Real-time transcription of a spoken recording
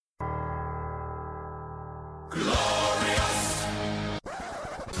Glorious!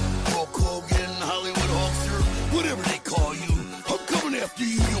 Hulk Hogan, Hollywood Hulkster, whatever they call you, I'm coming after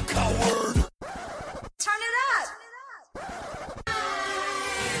you, you coward! Turn it up!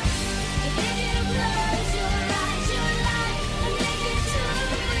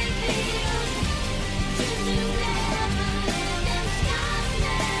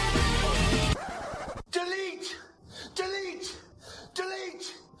 Delete! Delete!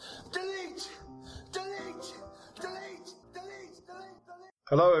 Delete! Delete! Delete! Delete! Delete! Delete!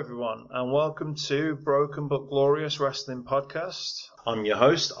 Hello everyone and welcome to Broken But Glorious Wrestling Podcast. I'm your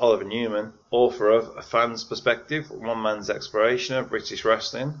host, Oliver Newman, author of A Fan's Perspective, One Man's Exploration of British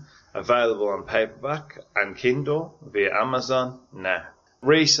Wrestling, available on paperback and Kindle via Amazon now.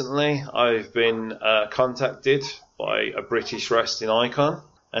 Recently I've been contacted by a British wrestling icon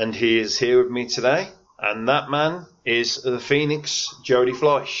and he is here with me today, and that man is the Phoenix, Jody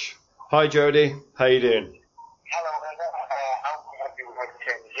Fleisch. Hi Jody, how you doing? Hello, I hope you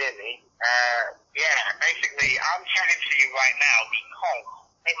can hear me. Basically, I'm chatting to you right now because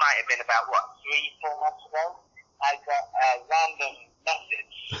it might have been about, 3-4 months ago? I got a random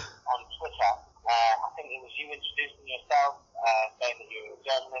message on Twitter. I think it was you introducing yourself, saying that you were a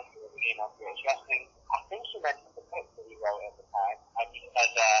journalist, you were keen on British wrestling. I think you mentioned the book that you wrote at the time, and you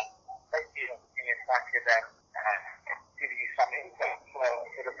said, basically, if I could give you some input for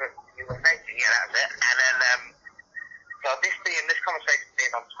the book you were making. Yeah, that was it. And then, so this conversation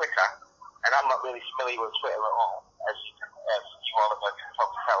being on Twitter, and I'm not really familiar with Twitter at all, as you all have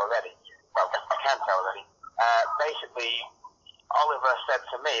probably tell already. Well, I can tell already. Basically, Oliver said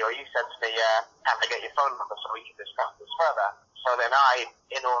to me, or you said to me, can I get your phone number so we can discuss this further? So then I,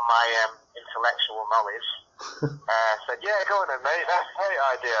 in all my intellectual knowledge, said, yeah, go on then, mate, that's a great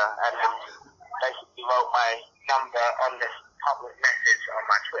idea. And then basically wrote my number on this public message on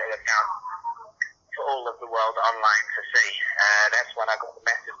my Twitter account for all of the world online to see. That's when I got the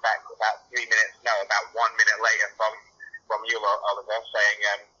message back about 1 minute later from you, Oliver, saying,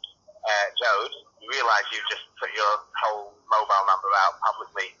 Jode, you realise you just put your whole mobile number out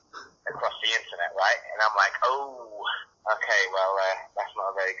publicly across the internet, right? And I'm like, oh, okay, well, that's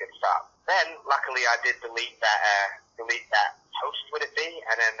not a very good start. Then, luckily, I did delete that post, would it be?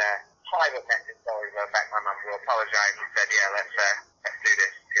 And then private message Oliver back my number, apologised and said, yeah, let's do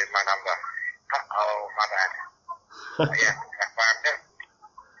this. Here's my number. Oh, my bad. Yeah, that's why I'm doing.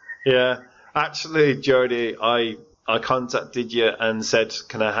 Yeah, actually Jody, I contacted you and said,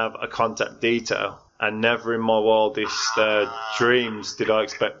 can I have a contact detail? And never in my wildest dreams did I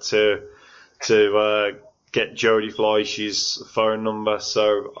expect to get Jody Fleisch's phone number.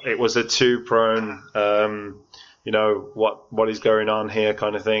 So it was a two-prone, what is going on here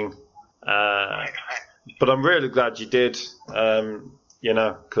kind of thing. But I'm really glad you did,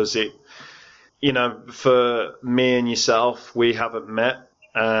 because for me and yourself, we haven't met.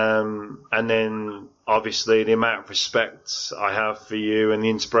 And then obviously the amount of respect I have for you and the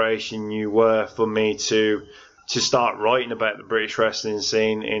inspiration you were for me to start writing about the British wrestling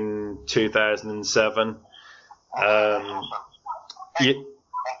scene in 2007.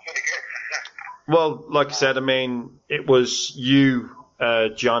 Well, like I said, it was you,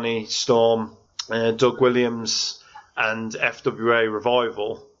 Johnny Storm, Doug Williams, and FWA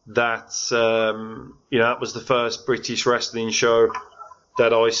Revival that that was the first British wrestling show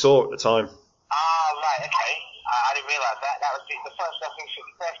that I saw at the time. Right, okay. I didn't realise that. That was the first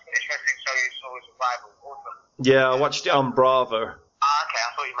British wrestling show you saw was Revival. Awesome. Yeah, I watched it on Bravo. Okay. I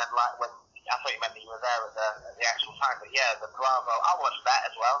thought you meant that you were there at the actual time. But yeah, the Bravo. I watched that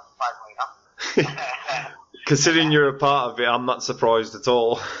as well, surprisingly enough. Considering you're a part of it, I'm not surprised at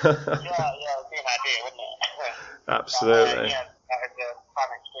all. Yeah, it'd be an idea, wouldn't it? Absolutely. That was a fun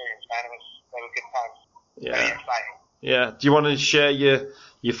experience, man. They were good times. Yeah. Very exciting. Yeah. Do you want to share your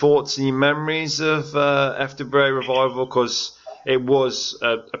thoughts and your memories of FWA Revival? Because it was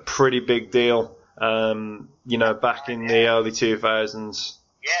a pretty big deal, back in the early 2000s.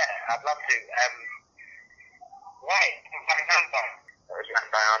 Yeah, I'd love to. Right, my number. It was run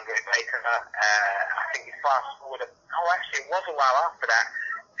by Andre Baker. I think you fast forward. Actually, it was a while after that,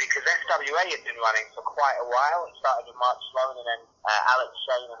 because FWA had been running for quite a while. It started with Mark Sloan, and then Alex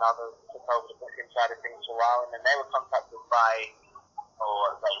Shane and others took over the booking side of things for a while, and then they were contacted by,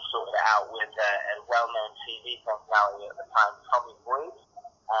 or they sorted it out with a well-known TV personality at the time, Tommy Boyd.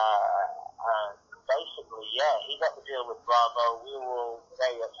 Basically, yeah, he got the deal with Bravo. We were all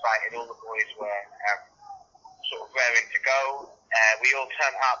very excited. All the boys were sort of raring to go. We all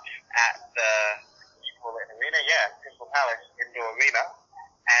turned up at the, arena? Yeah, Crystal Palace Indoor Arena.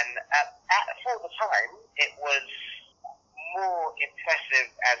 And for the time, it was more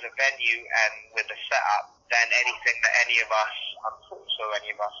impressive as a venue and with the setup than anything that any of us, I'm pretty sure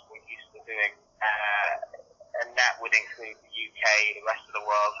any of us were used to doing. And that would include the UK, the rest of the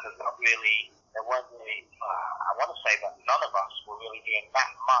world, because there weren't really, I want to say that none of us were really doing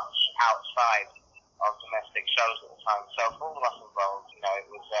that much outside of domestic shows at the time. So for all of us involved, it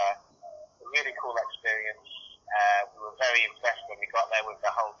was a really cool experience. We were very impressed when we got there with the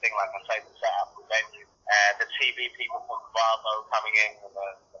whole thing, like I say, the setup, the venue, the TV people from Bravo coming in, and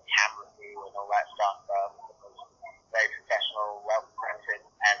the camera crew and all that stuff. It was very professional, well presented,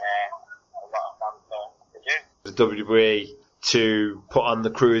 and a lot of fun to do. The WWE to put on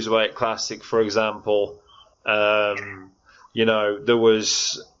the Cruiserweight Classic, for example, there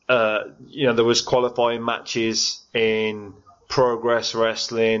was qualifying matches in Progress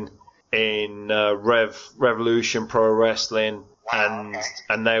Wrestling, in Revolution Pro Wrestling, and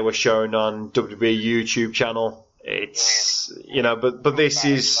they were shown on WWE YouTube channel. It's but this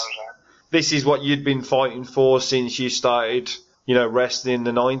is what you'd been fighting for since you started, wrestling in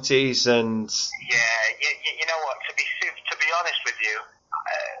the 90s, and you know what? To be honest with you,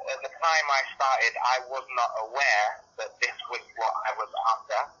 at the time I started, I was not aware that this was what I was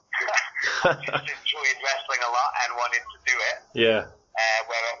after. I just enjoyed wrestling a lot and wanted to do it. Yeah.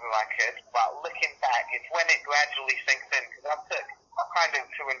 Wherever I could. But looking back, it's when it gradually sinks in, because I've kind of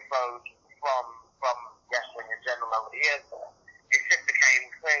to and fro from wrestling in general over the years. It just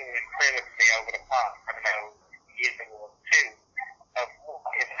became clearer and clearer to me over the past, year or two, of what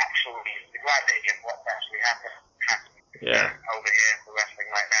is actually the gravity of what's actually happening over here for wrestling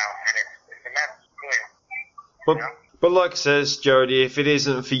right now, and it's immense, clear. But like says Jody, if it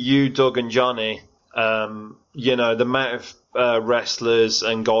isn't for you, Doug and Johnny, the amount of wrestlers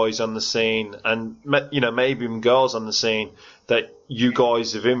and guys on the scene, and maybe even girls on the scene that you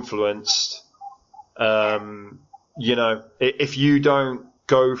guys have influenced, if you don't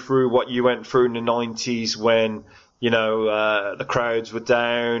go through what you went through in the 90s when the crowds were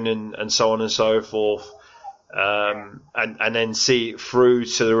down and so on and so forth, and then see it through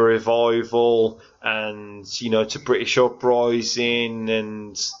to the revival and to British Uprising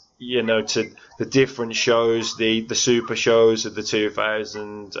and to the different shows, the super shows of the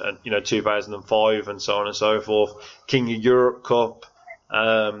 2000 and 2005 and so on and so forth, King of Europe Cup.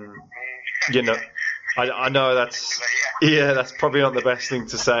 I know that's probably not the best thing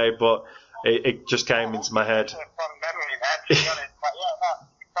to say, but it just came into my head. It's a fun memory, man, to be honest. But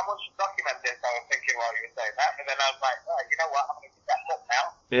someone should document this. I was thinking while you were saying that, but then I was like, you know what? I'm going to do that book now.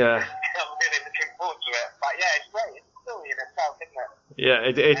 Yeah. I'm really looking forward to it. But it's great. It's a story in itself, isn't it?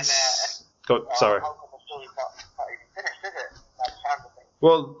 Yeah, it's. Sorry. The story's not even finished, is it? That sounds of thing.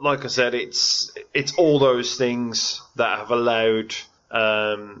 Well, like I said, it's all those things that have allowed,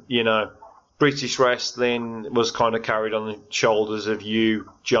 British wrestling was kind of carried on the shoulders of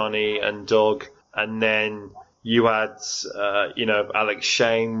you, Johnny, and Doug, and then you had, Alex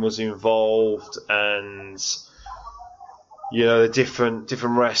Shane was involved, and the different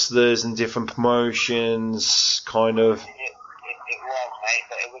wrestlers and different promotions, kind of. It was, mate,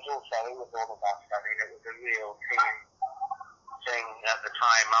 but it was all of us. I mean, it was a real team thing at the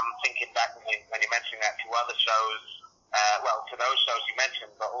time. I'm thinking back when you mentioned that to other shows. To those shows you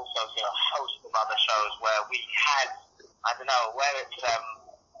mentioned, but also to a host of other shows where we had, where it's,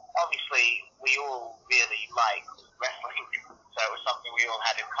 obviously we all really like wrestling, so it was something we all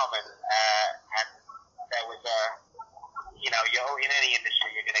had in common, and there was in any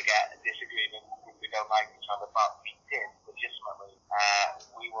industry you're going to get a disagreement if we don't like each other, but we did legitimately.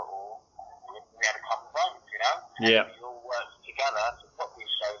 We had a common bond, Yeah. We all worked together to put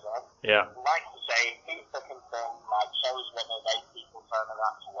these shows on. Yeah. Like to say, things that concern like shows when there's 8 people turning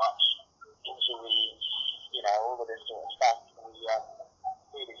up to watch, injuries, all of this sort of stuff. We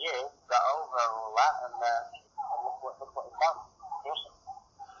through the years got over all that, and look what it's done. Awesome.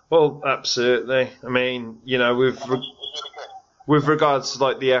 Well, absolutely. I mean, with regards to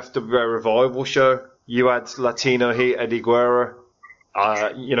like the FWA Revival show, you had Latino Heat Eddie Guerra.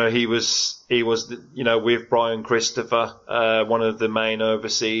 He was with Brian Christopher, one of the main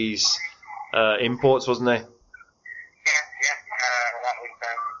overseas imports, wasn't he? Yeah. That was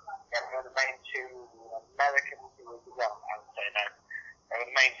they were the main two Americans who were I would say no. They were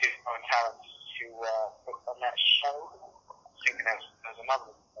the main two foreign talents who put on that show. I think there's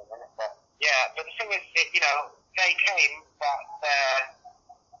another one in a minute, but the thing is, they came, but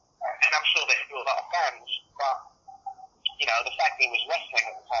and I'm sure they drew a lot of fans, but the fact that it was wrestling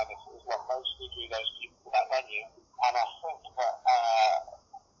at the time is what mostly drew those people to that venue, and I think that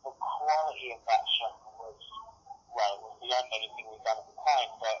the quality of that show was beyond anything we've done at the time,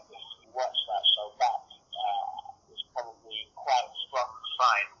 but if you watch that show back, it was probably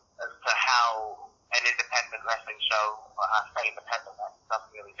as to how an independent wrestling show, or I say independent, that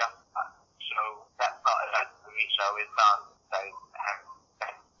doesn't really justify. So that's not a WWE show, it's done. So,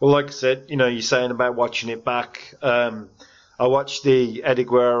 well, like I said, you know, you're saying about watching it back. I watched the Eddie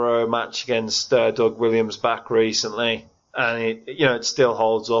Guerrero match against Doug Williams back recently, and it still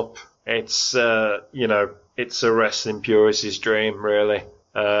holds up. It's it's a wrestling purist's dream, really.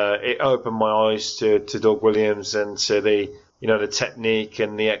 It opened my eyes to Doug Williams and to the technique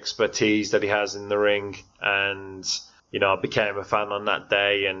and the expertise that he has in the ring, and I became a fan on that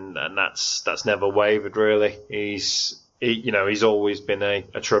day, and that's never wavered, really. He's always been a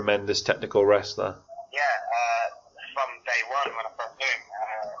tremendous technical wrestler. Yeah, from day one when I first knew him,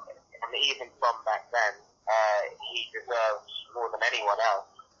 and even from back then, he deserves more than anyone else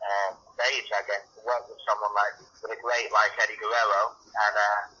stage, I guess, to work with someone with a great like Eddie Guerrero, and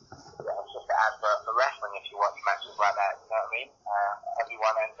it's just an advert for wrestling if you watch matches like that, you know what I mean?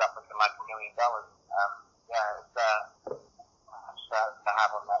 Everyone ends up with like $1 million. It's to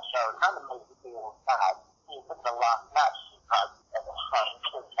have on that show. It kind of makes me feel sad. This is the last match he's had at the time.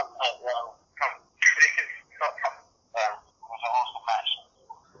 It was an awesome match.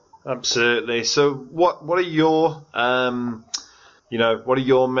 Absolutely. So what are your what are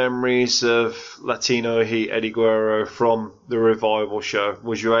your memories of Latino Heat Eddie Guerrero from the Revival show?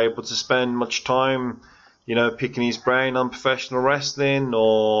 Was you able to spend much time, picking his brain on professional wrestling,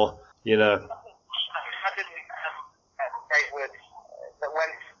 or, I didn't say that when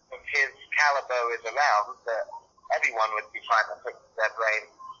his caliber is around, that everyone would be trying to pick their brain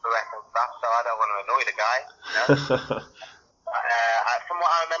for wrestling stuff, so I don't want to annoy the guy, From what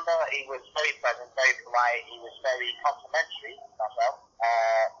I remember, he was very pleasant, very polite, he was very complimentary to myself,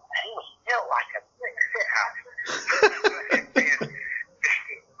 and he was still like a big shit house.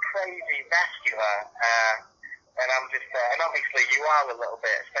 Crazy vascular, and I'm just, and obviously you are a little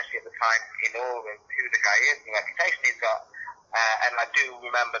bit, especially at the time, in awe of who the guy is, the reputation he's got, and I do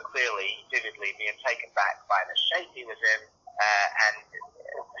remember clearly, vividly, being taken back by the shape he was in, and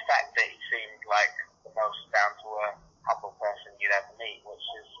the fact that he seemed like the most down-to-earth, humble person you'd ever meet, which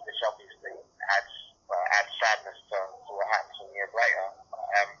obviously adds sadness to what happens some years later.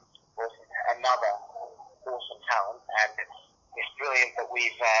 Was another awesome talent, and it's brilliant that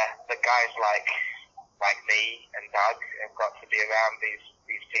we've that guys like me and Doug have got to be around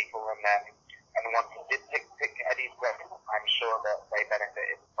these people, and once they did pick Eddie's brain, I'm sure that they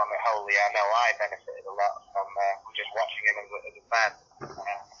benefited from it wholly. I know I benefited a lot from just watching him as a fan.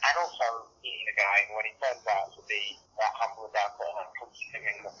 And also meeting a guy when he turns out to be that humble and down to earth,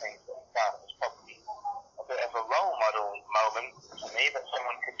 considering the things that he's done, it's probably a bit of a role model moment for me, that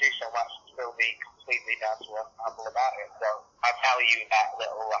someone could do so much and still be completely down to earth and humble about it. So I value that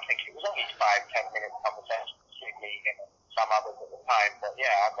little, I think it was only 5-10 minute conversation between me and some others at the time, but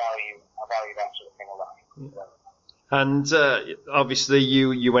yeah, I value that sort of thing a lot. So. And obviously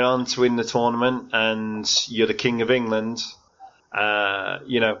you went on to win the tournament, and you're the King of England.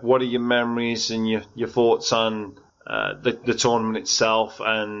 What are your memories and your thoughts on the tournament itself,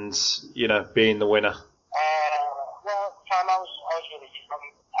 and being the winner? Well, at the time I was really young.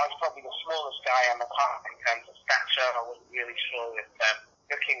 I was probably the smallest guy on the card in terms of stature. I wasn't really sure if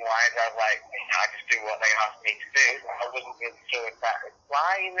looking wise, I was like, I just do what they asked me to do. I wasn't really sure if that would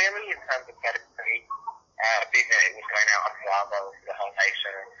fly really in terms of pedigree. Being that it was going out on Bravo for the whole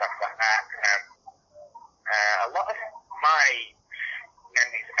nation and stuff like that. A lot of my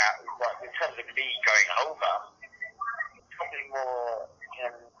memories about in terms of me going over, probably more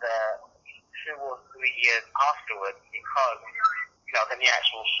in the 2 or 3 years afterwards, because than the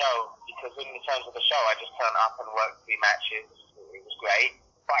actual show. Because in terms of the show, I just turned up and worked 3 matches. It was great.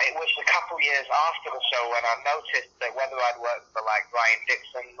 But it was a couple years after the show when I noticed that whether I'd worked for like Brian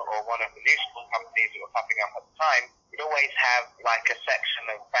Dixon or one of the musical companies that were popping up at the time, you'd always have like a section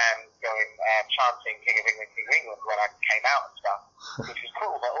of fans going chanting King of England when I came out and stuff, which was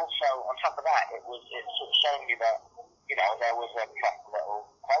cool. But also on top of that, it sort of showed me that there was a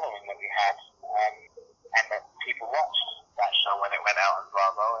little following that we had, and that people watched that show when it went out on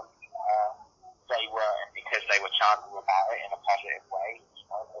Bravo, and because they were chanting about it in a positive way.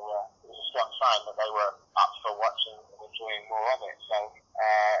 It was a strong sign that they were up for watching and enjoying more of it. So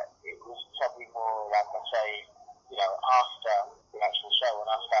it was probably more, like I say, after the actual show,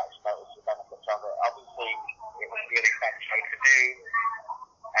 when I started to notice the benefits of it. Obviously, it was really fun show to do.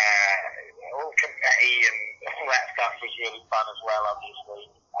 All confetti and all that stuff was really fun as well,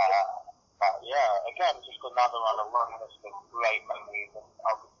 obviously. But yeah, again, just another on a long list of great memories, and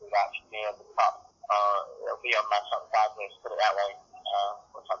obviously that's near the top. It'll be on my top 5 list, put it that way.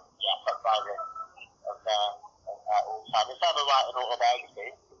 Top 5 list of all time. It's either right in autobiography,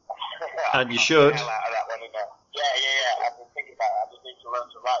 And you should. The hell out of that one, innit? Yeah. I've been thinking about it. I just need to learn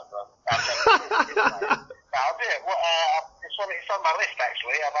to write them. I'll do it. It's on my list,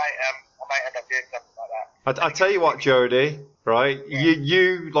 actually. I might end up doing something like that. I tell you what, Jody, right? Yeah.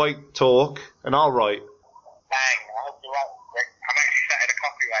 You like talk, and I'll write. Bang. I hope you're right, Rick. I'm actually sat in a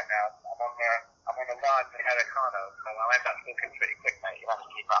coffee right now. I'm on a line to Heracano, so I'll end up talking pretty quick, mate. You'll have to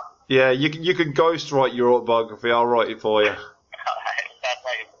keep up. Yeah, you can ghost write your autobiography. I'll write it for you.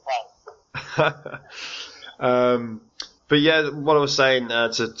 But yeah, what I was saying,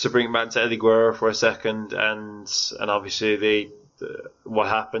 to bring it back to Eddie Guerrero for a second, and obviously what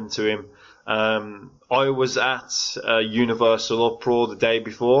happened to him. I was at Universal Uproar the day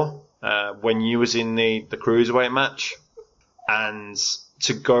before when you was in the cruiserweight match, and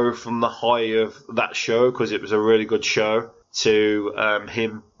to go from the high of that show, because it was a really good show, to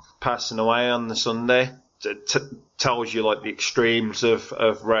him passing away on the Sunday, tells you like the extremes of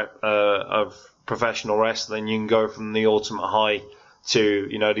professional wrestling. You can go from the ultimate high to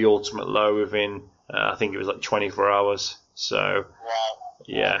the ultimate low within I think it was like 24 hours. So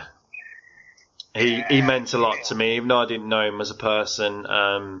yeah, he meant a lot to me, even though I didn't know him as a person.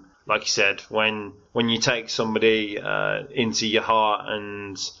 Like you said, when you take somebody into your heart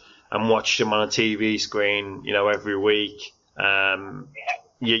and watch them on a TV screen, every week,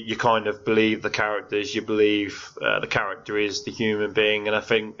 you kind of believe the characters. You believe the character is the human being, and I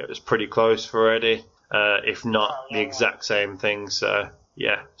think it was pretty close for Eddie, if not the exact same thing. So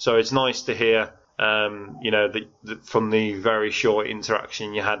yeah, so it's nice to hear, from the very short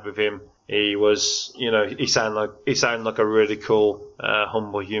interaction you had with him, he was, he sounded like a really cool,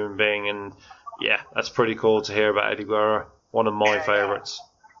 humble human being, and yeah, that's pretty cool to hear about Eddie Guerrero. One of my favourites.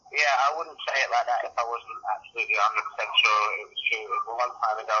 Yeah, I wouldn't say it like that if I wasn't absolutely 100% sure it was true. It was a long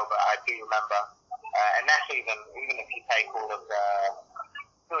time ago, but I do remember. And that's even if you take all of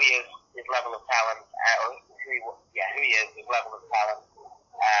who he is, his level of talent, who he is, his level of talent,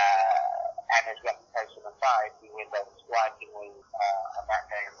 and his reputation aside, he was strikingly on that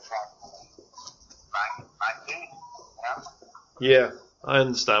day of the fight. My dude, Yeah, I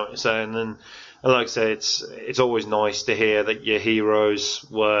understand what you're saying, and like I say, it's always nice to hear that your heroes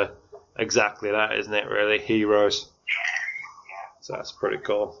were exactly that, isn't it? Really, heroes. So that's pretty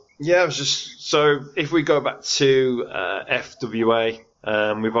cool. Yeah, it was just so. If we go back to FWA,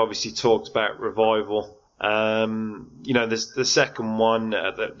 we've obviously talked about Revival. There's the second one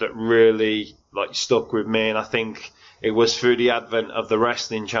that really stuck with me, and I think it was through the advent of the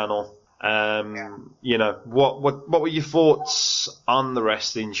Wrestling Channel. What were your thoughts on the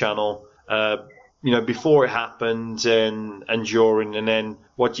Wrestling Channel? Before it happened and during, and then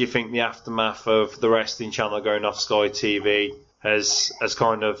what do you think the aftermath of the Wrestling Channel going off Sky TV has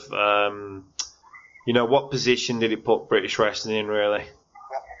kind of, what position did it put British wrestling in, really?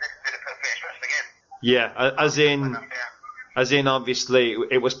 What position did it put British wrestling in? Yeah, as in obviously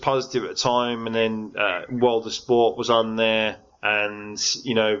it was positive at the time, and then World of Sport was on there, and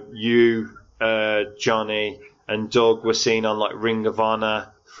you, Johnny, and Doug were seen on like Ring of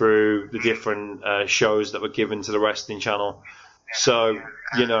Honor through the different shows that were given to the Wrestling Channel. So,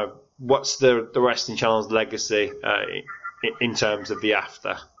 what's the Wrestling Channel's legacy in terms of the after?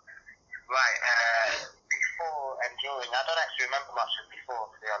 Right, before and during, I don't actually remember much of before,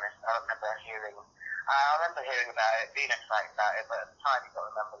 to be honest. I remember hearing about it, being excited about it, but at the time you got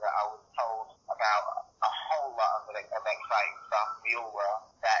to remember that I was told about a whole lot of exciting stuff, we all were,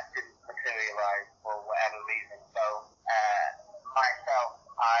 that didn't materialise for whatever reason. So, myself,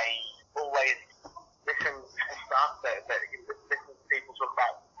 I always listen to stuff listen to people talk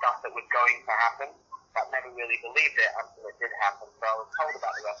about stuff that was going to happen, but never really believed it until it did happen. So I was told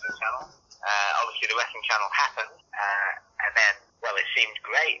about the Wrestling Channel. Obviously the Wrestling Channel happened, and then, well, it seemed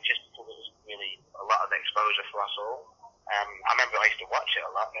great just because it was really a lot of exposure for us all. I remember I used to watch it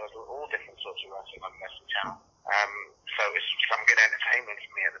a lot. There was all different sorts of wrestling on the Wrestling Channel. So it was some good entertainment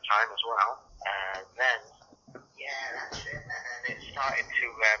for me at the time as well. Then, that's it. And it started to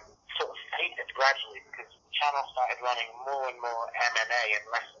sort of fade gradually because the channel started running more and more MMA and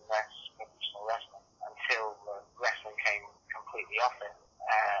less professional wrestling until wrestling came completely off it.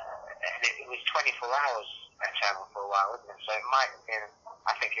 And it was 24 hours a channel for a while, wasn't it? So it might have been,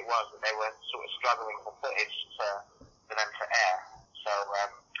 I think it was, that they were sort of struggling for footage for them to air. So, well,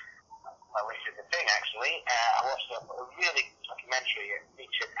 this is the thing, actually. I watched a really documentary. It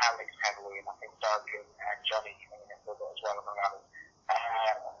featured Alex heavily, and I think Doug and Johnny in it as well, among others.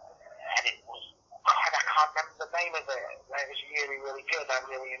 And it was, God, I can't remember the name of it. It was really, really good. I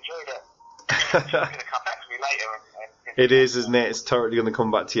really enjoyed it. It's going to come back to me later. It is, isn't it? It's totally going to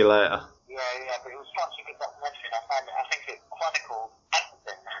come back to you later. Yeah, but it was such a good documentary. I think it chronicled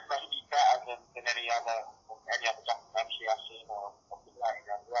everything, maybe better any other documentary I've seen or something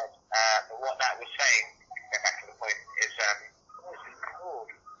I've read. But what that was saying, to get back to the point, is what was it called?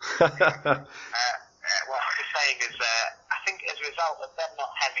 What I was saying is, I think as a result of them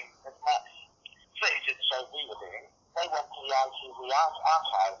not having as much footage of the show we were doing, they went to the ITV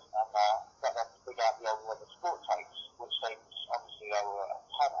archives and got them to dig out the old rubber sport tapes, which they obviously over a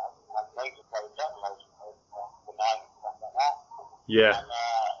ton of, and later played downloads of the night and stuff like that. Yeah. And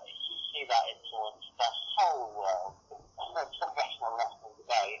you see that influence the whole world of professional wrestling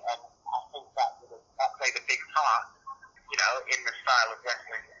today, and I think that played a big part, you know, in the style of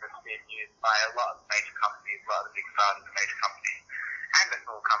wrestling that's being used by a lot of the major companies, a lot of the big stars of the major companies, and the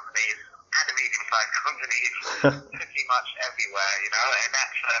small companies, and the medium-sized companies, pretty much everywhere, you know, and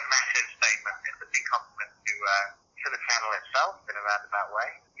that's a massive statement. It's a big compliment to the channel itself in a roundabout way,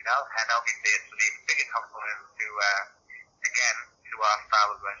 you know, and obviously it's an even bigger compliment to, again, to our style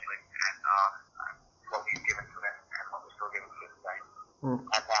of wrestling and what we've given to it and what we're still giving to it today.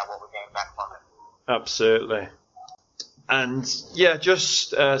 And now what we're going back on it. Absolutely. And yeah,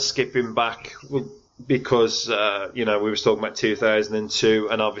 just skipping back because you know, we was talking about 2002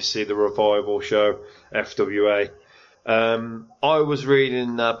 and obviously the revival show FWA. I was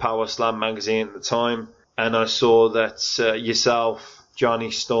reading Power Slam magazine at the time, and I saw that yourself,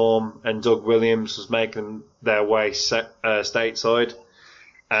 Johnny Storm, and Doug Williams was making their way stateside,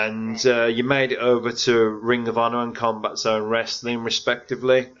 and you made it over to Ring of Honor and Combat Zone Wrestling,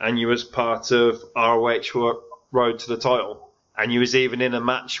 respectively, and you was part of ROH Road to the Title, and you was even in a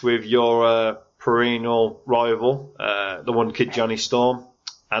match with your perennial rival, the One Kid Johnny Storm.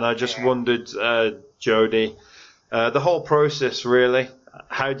 And I just wondered, Jody, the whole process really,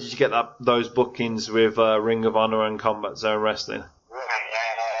 how did you get those bookings with Ring of Honor and Combat Zone Wrestling?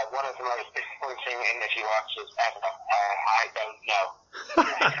 Right, one of the most disappointing industry watches ever. I don't know.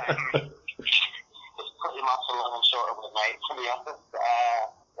 It's pretty much a long and short of it, mate, to be honest.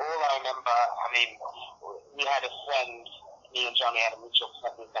 All I remember, I mean, we had a friend, me and Johnny had a mutual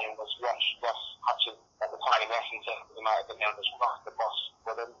friend, his name was Ross Hutchins, at the time in wrestling circles, he might have been known as Ross the Boss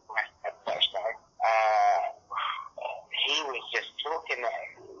for them, first guy. He was just talking,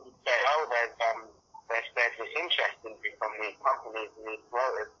 he said, oh, there's this interest in me from these companies and these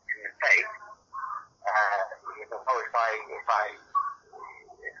promoters in the States. He said, oh, if I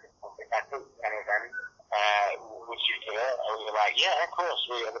took any of them, would you do it? And we were like, yeah, of course.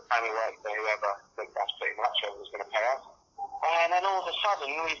 We at the time we worked for whoever, I think that's pretty much who was going to pay us. And then all of a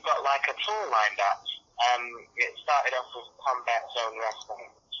sudden, we've got like a tour lined up. It started off with Combat Zone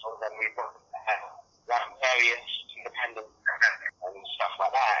Wrestling, so then we've got various independent and stuff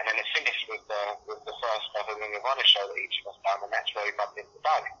like that. And then it finished with the first ever Ring of Honor show that each of us done, and that's where we bumped into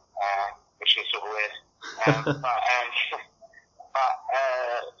Doug, which was sort of weird. But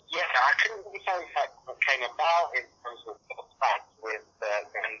yeah, I couldn't really tell you what came about in terms of the fact with the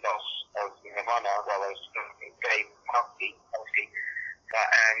end-off of Ring of Honor, well, it was Gabe Kelsey. But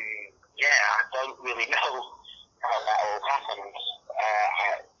yeah, I don't really know how that all happened.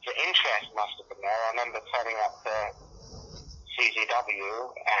 The interest must have been there. I remember turning up to CZW,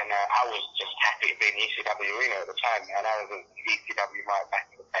 and I was just happy to be in the ECW arena at the time, and I was in ECW mic back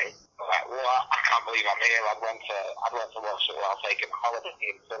in the day. Like, well, I can't believe I'm here. I'd went to watch it while taking a holiday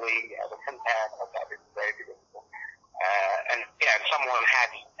in Philly. I was in town. I thought it was very beautiful. And yeah, someone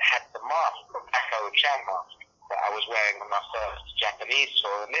had the mask, the Echo Chan mask, that I was wearing on my first Japanese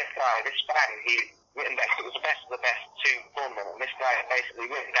tour. And this fan, he written that it was the best of the best 2 tournament, and this guy had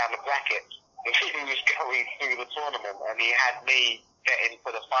basically written down the brackets. And he was going through the tournament, and he had me getting to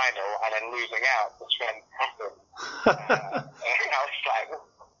the final and then losing out, which then happened. And I was like, well,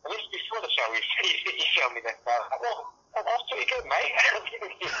 at least before the show, he showed me this. I was like, well, that's pretty good, mate.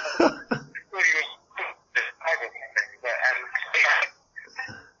 But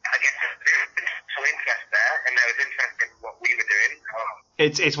I guess there's some interest there, and there was interest in what we were doing.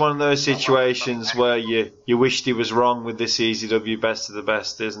 It's one of those situations where you wished he was wrong with this ECW Best of the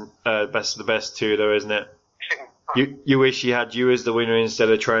Best, Best of the Best 2, though, isn't it? You wish he had you as the winner instead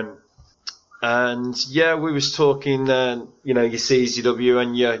of Trent. And yeah, we was talking, you know, your CZW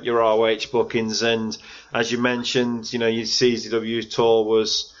and your ROH bookings, and as you mentioned, you know, your CZW tour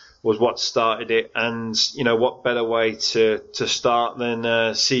was what started it, and you know, what better way to start than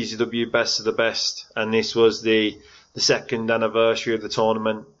CZW Best of the Best, and this was the second anniversary of the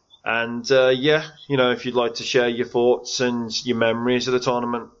tournament. And yeah, you know, if you'd like to share your thoughts and your memories of the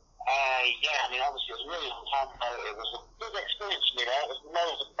tournament. Yeah, I mean, obviously it was a really long time ago. It was a good experience for me there. It was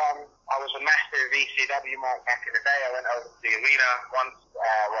loads of fun. I was a massive ECW mark back in the day. I went over to the arena once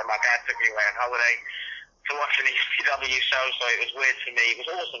when my dad took me away on holiday. to watch an ECW show, so it was weird for me. It was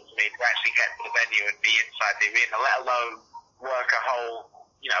awesome for me to actually get to the venue and be inside the arena, let alone work a whole,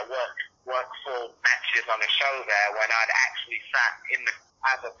 work full matches on a show there when I'd actually sat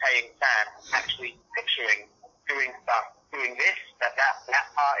as a paying fan, actually picturing doing this, that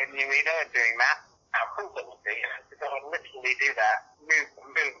part in the arena and doing that. How cool it would be to go and literally do that, move.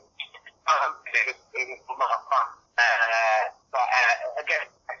 It was a lot of fun. But again,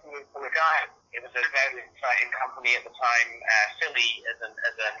 for the guy, it was a very exciting company at the time. Philly as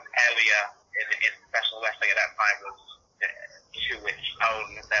an area in professional wrestling at that time was to its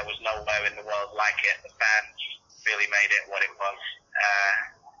own. There was nowhere in the world like it. The fans really made it what it was.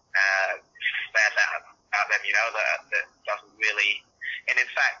 There's that about them, that doesn't really. And in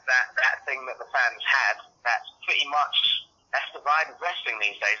fact, that thing that the fans had, that's pretty much. That's the vibe of wrestling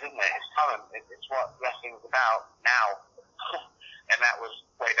these days, isn't it? It's current. It's what wrestling's about now. And that was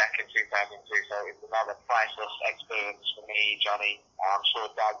way back in 2002, so it was another priceless experience for me, Johnny. I'm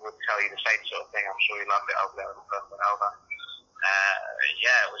sure Doug would tell you the same sort of thing. I'm sure he loved it over there when the first went over.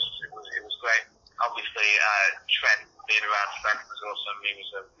 It was great. Obviously, Trent, being around Trent was awesome. He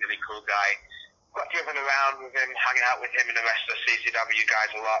was a really cool guy. Got driven around with him, hanging out with him and the rest of the CCW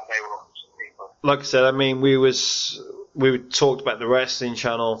guys a lot. They were awesome people. Like I said, I mean, we talked about the wrestling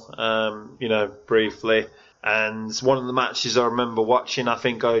channel, briefly, and one of the matches I remember watching, I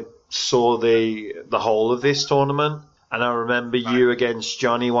think I saw the whole of this tournament, and I remember you against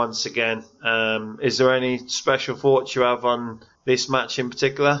Johnny once again. Is there any special thoughts you have on this match in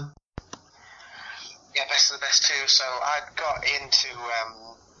particular? Yeah, best of the best too. So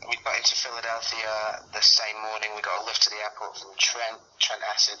we got into Philadelphia the same morning. We got a lift to the airport from Trent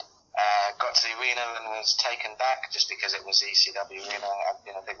Acid. Got to the arena and was taken back just because it was the ECW arena. I've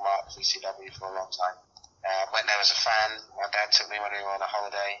been a big mark for ECW for a long time. Went there as a fan. My dad took me when we were on a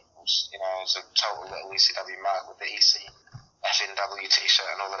holiday. It was a total little ECW mark with the FNW t-shirt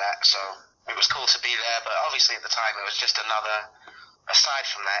and all of that. So it was cool to be there. But obviously at the time it was just aside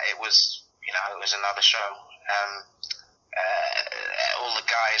from that, it was another show. All the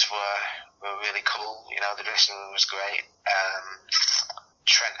guys were really cool. The dressing was great.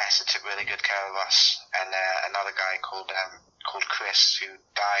 Trent Acid took really good care of us, and another guy called Chris, who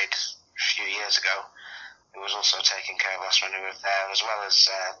died a few years ago, who was also taking care of us when we were there, as well as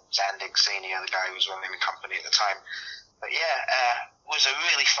Zandig Senior, the guy who was running the company at the time. But yeah, it was a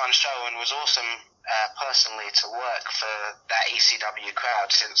really fun show and was awesome personally to work for that ECW crowd,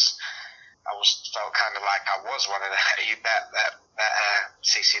 since I felt kind of like I was one of that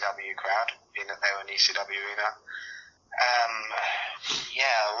CCW crowd, being that they were in ECW arena.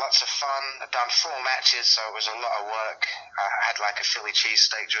 Lots of fun. I've done 4 matches, so it was a lot of work. I had like a Philly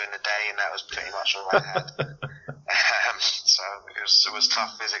cheesesteak during the day, and that was pretty much all I had. So it was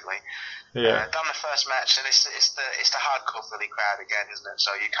tough physically. Yeah. Done the first match, and it's the hardcore Philly crowd again, isn't it?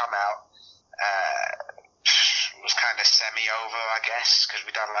 So you come out. It was kind of semi-over, I guess, because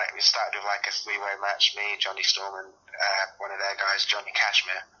we started with like a 3-way match. Me, Johnny Storm, and one of their guys, Johnny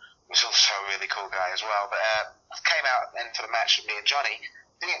Cashmere, was also a really cool guy as well. But came out then for the match with me and Johnny.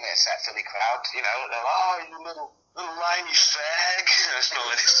 Didn't get a set Philly crowd, they're like, oh, you little whiny fag. All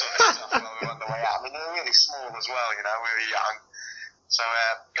of this sort of stuff while we were on the way out. I mean, they were really small as well, we were young. So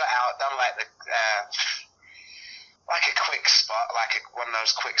got out, done like a quick spot, one of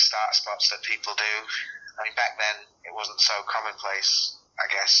those quick start spots that people do. I mean, back then it wasn't so commonplace, I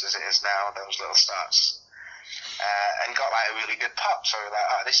guess, as it is now, those little starts. And got like a really good pop, so we were like,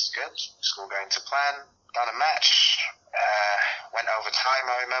 oh, this is good, it's all going to plan. Done a match, went over time,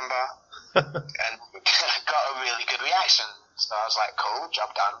 I remember, and got a really good reaction. So I was like, cool,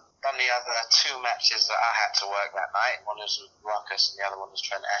 job done. Done the other 2 matches that I had to work that night. One was with Ruckus and the other one was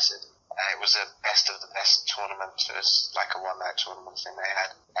Trent Acid. It was a best of the best tournament. It was like a one-night tournament thing they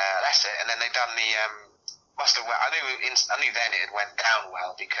had. That's it. And then they done the I knew then it went down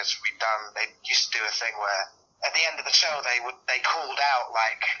well, because they used to do a thing where at the end of the show they called out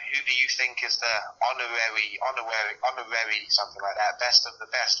like, who do you think is the honorary something like that, best of the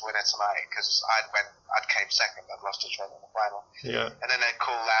best winner tonight, because I'd came second, I'd lost to Trent in the final. Yeah. And then they'd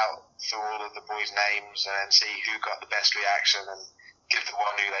call out through all of the boys' names and see who got the best reaction, and give the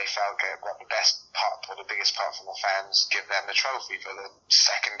one who they felt got the best pop or the biggest pop from the fans, give them the trophy for the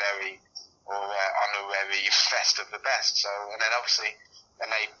secondary or honorary best of the best. So, and then obviously, and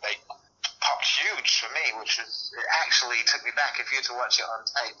they popped huge for me, which was, it actually took me back. If you were to watch it on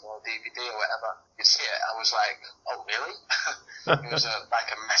tape or DVD or whatever, you'd see it. I was like, oh really? It was like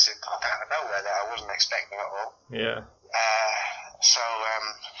a massive pop out of nowhere that I wasn't expecting at all. Yeah.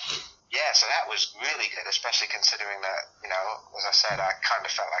 So that was really good, especially considering that, as I said, I kind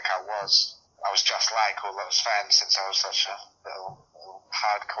of felt like I was I was just like all those fans since I was such a little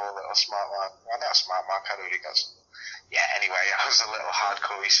hardcore, little smart mark. Well, not a smart mark, I really does. Yeah, anyway, I was a little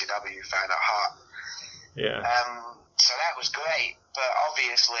hardcore ECW fan at heart. Yeah. So that was great, but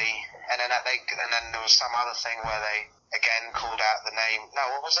obviously, and then there was some other thing where they again called out the name.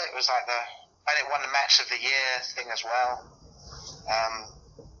 No, what was it? It was like and it won the match of the year thing as well.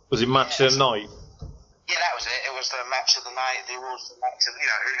 Was it match of the night? Yeah, that was it. It was the match of the night. The awards for match of,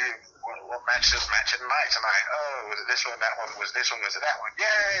 what match is match of the night tonight? Oh, was it this one? That one was this one? Was it that one?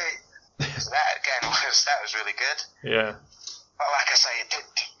 Yay! So that again was really good. Yeah. But like I say, it did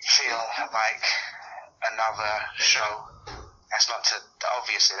feel like another show. That's not to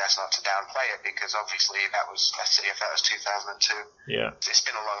downplay it, because obviously that was, let's see if that was 2002. Yeah. It's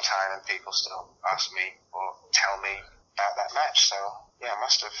been a long time and people still ask me or tell me about that match, so yeah,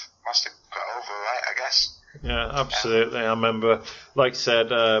 must have got over right, I guess. Yeah, absolutely. I remember, like I said,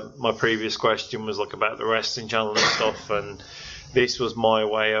 my previous question was like about the wrestling channel and stuff, and this was my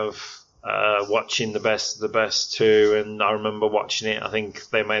way of watching the best of the best too. And I remember watching it. I think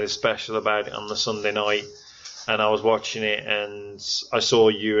they made a special about it on the Sunday night, and I was watching it, and I saw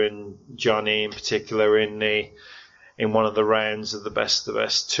you and Johnny in particular in one of the rounds of the best of the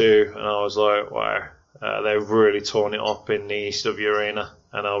best too, and I was like, wow. They've really torn it up in the ECW arena,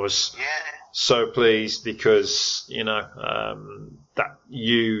 and I was so pleased because, that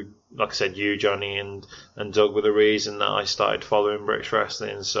you, like I said, you, Johnny, and Doug were the reason that I started following British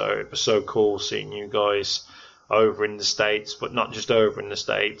wrestling. So it was so cool seeing you guys over in the States, but not just over in the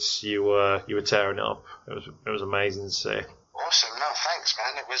States. You were tearing it up. It was amazing to see. Awesome. No, thanks,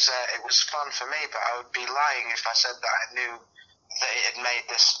 man. It was fun for me, but I would be lying if I said that I knew that it had made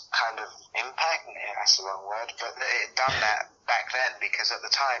this kind of impact. Yeah, that's the wrong word, but it had done that back then, because at the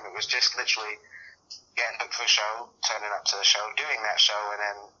time it was just literally getting booked for a show, turning up to the show, doing that show, and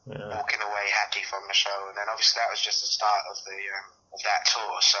then walking away happy from the show. And then obviously that was just the start of that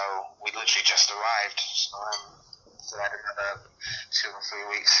tour, so we literally just arrived. So I had another 2 or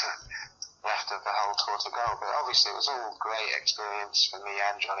 3 weeks left of the whole tour to go. But obviously it was all a great experience for me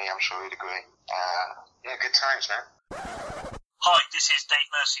and Johnny, I'm sure you'd agree. Yeah, good times, man. Hi, this is Dave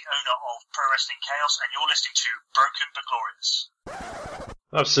Mercy, owner of Pro Wrestling Chaos, and you're listening to Broken but Glorious.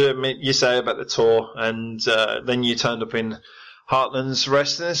 Absolutely. You say about the tour, and then you turned up in Heartland's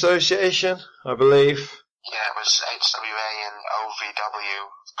Wrestling Association, I believe. Yeah, it was HWA and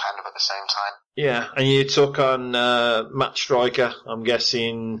OVW kind of at the same time. Yeah, and you took on Matt Striker, I'm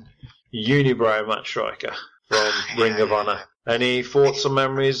guessing Unibrow Matt Striker from Ring of Honor. Any thoughts or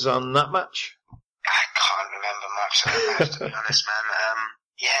memories on that match? I can't remember much of that match, to be honest, man.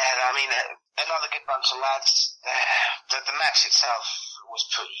 Another good bunch of lads. The match itself was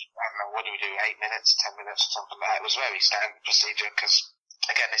pretty, I don't know, what do we do, 8 minutes, 10 minutes, or something like that. It was very standard procedure, because,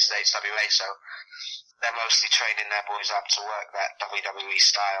 again, this is HWA, so they're mostly training their boys up to work that WWE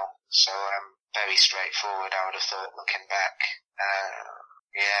style. So, very straightforward, I would have thought, looking back.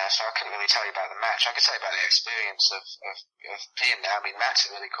 So I couldn't really tell you about the match. I could tell you about the experience of being there. I mean, Matt's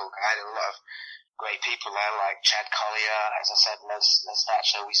a really cool guy. There were a lot of great people there, like Chad Collier, as I said, Les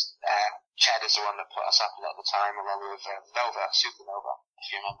Thatcher. Chad is the one that put us up a lot of the time, along with Nova, Supernova, if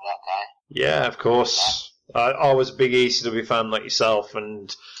you remember that guy. Yeah, of course. I was a big ECW fan like yourself,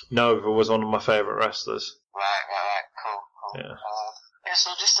 and Nova was one of my favourite wrestlers. Right, cool. Yeah.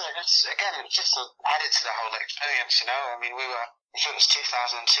 So just to add it to the whole experience, I mean, if it was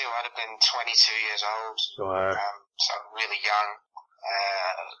 2002, I'd have been 22 years old. Wow. So really young.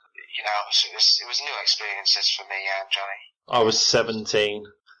 So it was new experiences for me and Johnny. I was 17.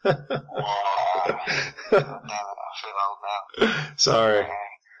 Whoa. Damn it, I feel old now. Sorry.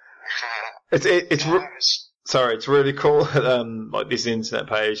 It's really cool. Like this internet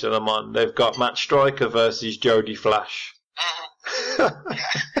page that I'm on, they've got Matt Striker versus Jody Flash. Yeah. I don't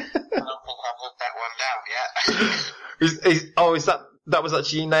think I've lived that one down yet. Is that was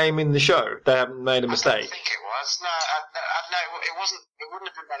actually your name in the show? They haven't made a mistake? I don't think it was. No, it wasn't. It wouldn't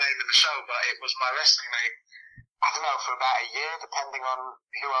have been my name in the show, but it was my wrestling name. I don't know, for about a year, depending on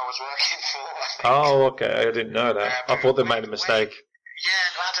who I was working for. Oh, okay. I didn't know that. I thought they made a mistake. Yeah,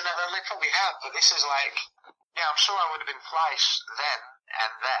 I don't know. They probably have, but this is like, I'm sure I would have been Fleisch then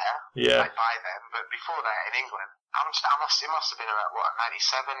and there. Yeah. Like by then, but before that in England, it must have been about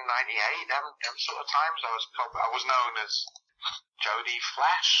 97, 98, them sort of times. I was known as Jody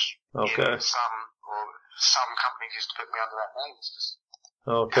Flash. Okay. Some companies used to put me under that name.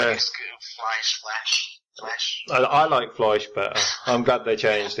 Okay. Flash. I like Fleisch better. I'm glad they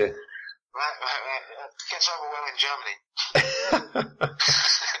changed it. Right. It gets over well in Germany.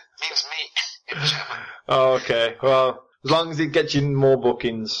 Means meat in German. Oh, okay. Well, as long as it gets you more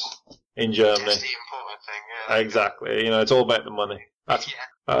bookings in Germany. That's the important thing, yeah. Exactly. It's all about the money. That's, Yeah.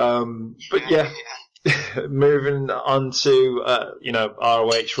 but yeah. Moving on to,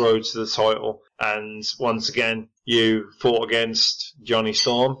 ROH Road to the title. And once again, you fought against Johnny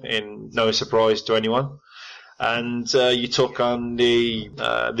Storm, in no surprise to anyone. And you took on the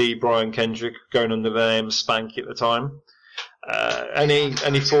Brian Kendrick, going under the name of Spanky at the time. Any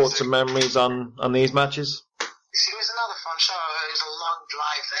thoughts and memories on these matches? It was another fun show. It was a long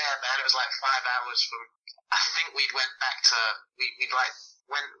drive there, man. It was like 5 hours from. I think we went right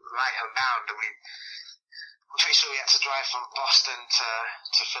around, and I'm pretty sure we had to drive from Boston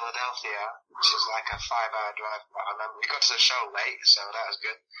to Philadelphia, which is like a 5-hour drive. I remember we got to the show late, so that was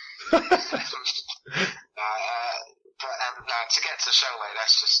good. But to get to the show late,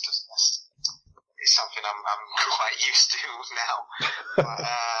 that's it's something I'm quite used to now. But,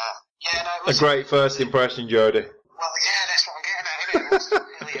 it was a great first impression, Jody. Well, yeah, that's what I'm getting at, isn't it? It wasn't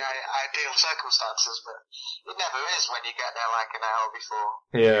really ideal circumstances, but it never is when you get there like an hour before.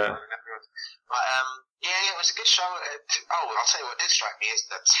 Yeah. But, it was a good show. I'll tell you what did strike me is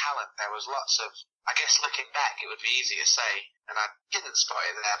the talent. There was lots of, I guess looking back, it would be easy to say, and I didn't spot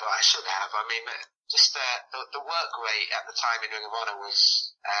it there, but I should have. I mean, just the work rate at the time in Ring of Honor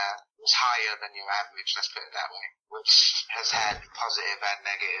was higher than your average, let's put it that way, which has had positive and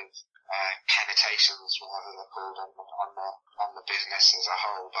negative connotations, whatever they're called, on the business as a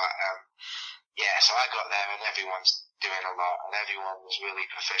whole. But so I got there and everyone's doing a lot, and everyone was really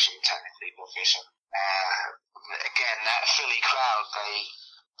proficient, technically proficient. Again, that Philly crowd, they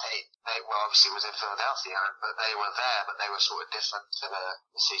obviously it was in Philadelphia, but they were there, but they were sort of different to the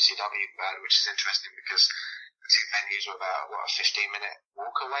CCW crowd, which is interesting because the two venues were about, a 15-minute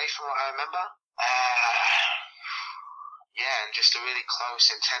walk away from what I remember. And just a really close,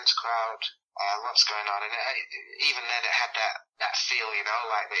 intense crowd. Lots going on, and even then it had that feel,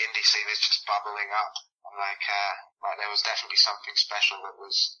 like the indie scene is just bubbling up, and like there was definitely something special that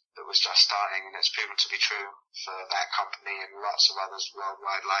was just starting, and it's proven to be true for that company and lots of others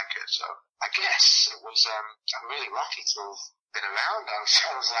worldwide like it. So I guess it was. I'm really lucky to have been around on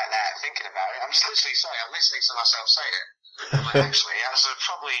shows like that. Thinking about it, I'm just literally sorry. I'm listening to myself say it. But actually, that was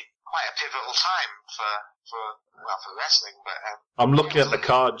probably quite a pivotal time for wrestling. But I'm looking at the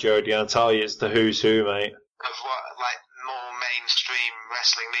card, Jody, and I'll tell you, it's the who's who, mate. Of what, like more mainstream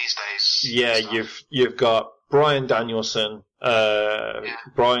wrestling these days? Yeah, you've got Bryan Danielson,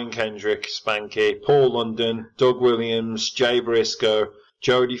 Brian Kendrick, Spanky, Paul London, Doug Williams, Jay Briscoe,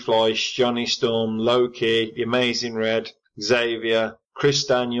 Jody Fleisch, Johnny Storm, Loki, The Amazing Red, Xavier,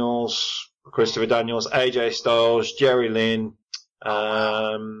 Christopher Daniels, AJ Styles, Jerry Lynn.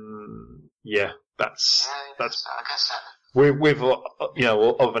 That's. I guess that. With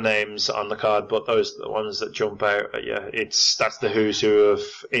other names on the card, but those are the ones that jump out. That's the who's who of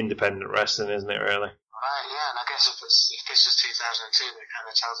independent wrestling, isn't it? Really. Right. Yeah, and I guess if this is 2002, it kind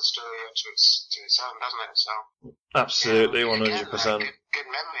of tells the story to its own, doesn't it? So. Absolutely, 100%. Good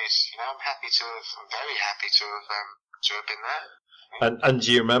memories. I'm very happy to have been there. And do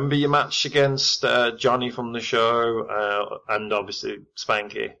you remember your match against Johnny from the show, and obviously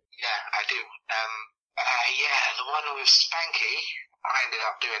Spanky? Yeah, I do. The one with Spanky, I ended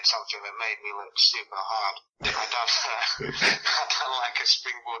up doing something that made me look super hard. I done like a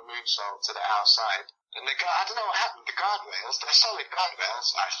springboard moonsault to the outside. And I don't know what happened. The guardrails, they're solid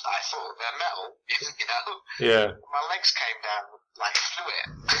guardrails. I thought they're metal, Yeah. My legs came down like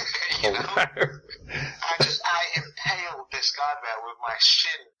fluid, I impaled this guardrail with my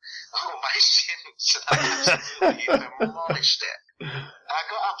shin. My shins. I absolutely demolished it. I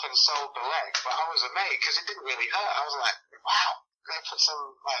got up and sold the leg, but I was amazed because it didn't really hurt. I was like, wow, they put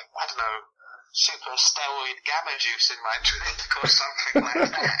some, I don't know, super steroid gamma juice in my drink or something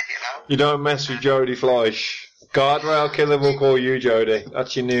like that, You don't mess with Jody Fleisch. Guardrail Killer will call you Jody.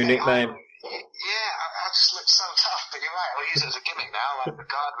 That's your new nickname. I just look so tough, but you're right, I'll use it as a gimmick now, like the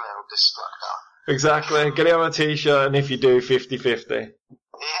guardrail destructor. Exactly. Get it on a t-shirt, and if you do, 50-50. Yeah,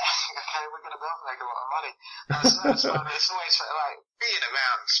 okay, we're going to both make a lot of money. That's why it's always like, being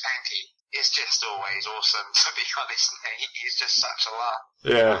around Spanky is just always awesome, to be honest. He's just such a laugh.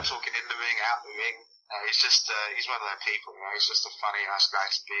 Yeah. I'm talking in the ring, out the ring. He's just, he's one of them people, he's just a funny, nice guy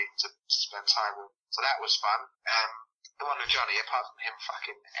to spend time with. So that was fun. The one with Johnny, apart from him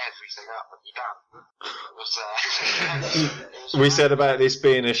fucking everything up that he done, was we said about this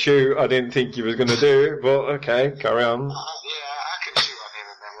being a shoot, I didn't think you was going to do it, but okay, carry on. I can shoot on him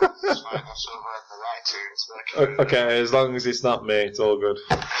and then it's fine. I've sort of earned the right to. It's Okay, as long as it's not me, it's all good.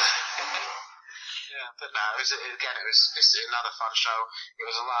 Yeah, But no, it was just another fun show. It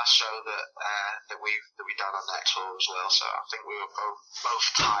was the last show that we done on that tour as well. So I think we were both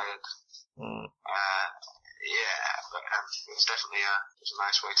tired. Yeah, but it was definitely a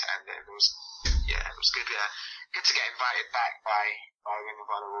nice way to end it. It was good. Good to get invited back by Ring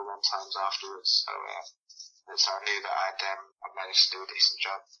of Honor all them times afterwards. So I knew that I'd managed to do a decent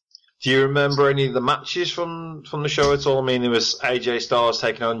job. Do you remember any of the matches from the show at all? I mean, there was AJ Styles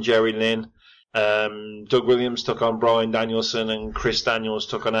taking on Jerry Lynn. Doug Williams took on Bryan Danielson, and Chris Daniels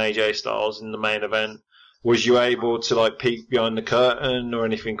took on AJ Styles in the main event. Was you able to like peek behind the curtain or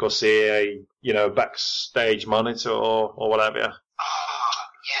anything, or see a backstage monitor or what have you? Oh,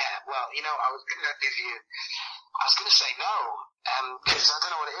 yeah. Well, I was gonna say no, because I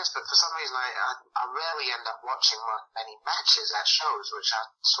don't know what it is, but for some reason I rarely end up watching many matches at shows, which I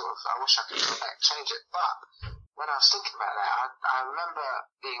wish I could go back and change it. But when I was thinking about that, I remember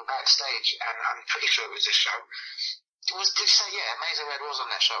being backstage, and I'm pretty sure it was this show. Did you say, Amazing Red was on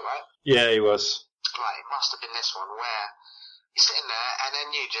that show, right? Yeah, he was. Right, it must have been this one where you're sitting there and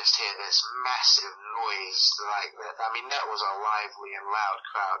then you just hear this massive noise like that. I mean, that was a lively and loud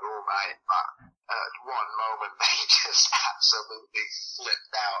crowd all night, but at one moment they just absolutely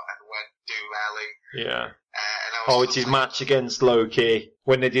flipped out and went do-rally. Yeah. It's his match against Low-Ki,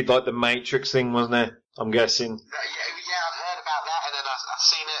 when they did like the Matrix thing, wasn't it? I'm guessing. Yeah, I've heard about that, and then I've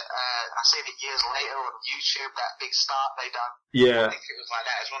seen it. I've seen it years later on YouTube. That big start they done. Yeah. I think it was like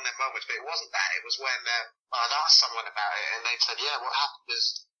that. It was one of them moments, but it wasn't that. It was when I'd asked someone about it, and they said, "Yeah, what happened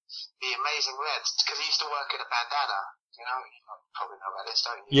is the Amazing Red, because he used to work at a bandana. You probably know about this,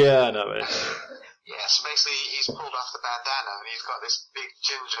 don't you? Yeah, I know it. Yeah, so basically he's pulled off the bandana and he's got this big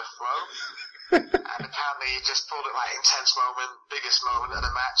ginger fro. And apparently he just pulled it like intense moment, biggest moment of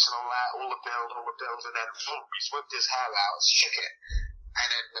the match and all that, all the build, and then boom, he's whipped his hair out, shook it. And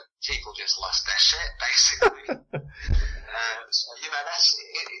then the people just lost their shit, basically. So, that's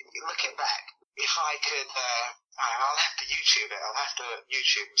looking back. If I could, I'll have to YouTube it. I'll have to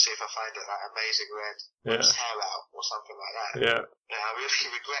YouTube and see if I find it, like Amazing Red, his hair out, or something like that. Yeah. I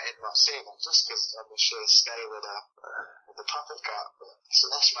really regretted not seeing it, just because of the sheer scale of the puppet cut. So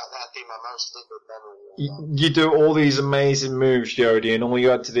that'd be my most vivid memory. You do all these amazing moves, Jody, and all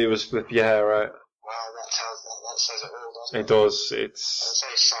you had to do was flip your hair out. Well, that says it all, doesn't it? It does. It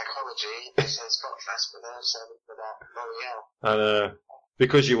says psychology. It says got fast with her, so with that L'Oreal. I know.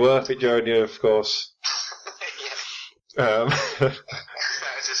 Because you're worth it, Jody, of course. Yeah. That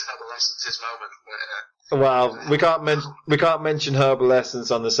was just Herbal Essence's moment. Well, we can't mention Herbal Essence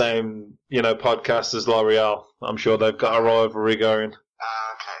on the same podcast as L'Oreal. I'm sure they've got a rivalry going.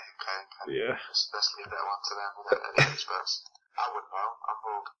 Okay. Yeah. Let's leave that one to them without any experts. I wouldn't know. I'm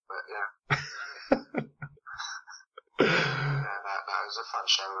bored, but yeah. That was a fun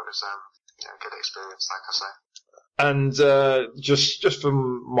show. It was a good experience, like I say. And just for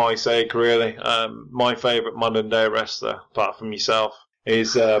my sake, really, my favourite modern day wrestler, apart from yourself,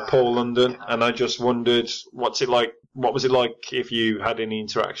 is Paul London. And I just wondered, what was it like if you had any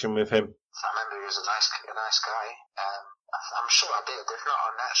interaction with him? I remember he was a nice guy. I'm sure I did. If not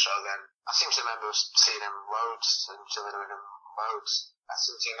on that show, then I seem to remember seeing him loads and chilling with him loads. I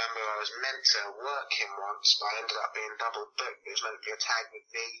seem to remember I was meant to work him once, but I ended up being double booked. It was meant to be a tag with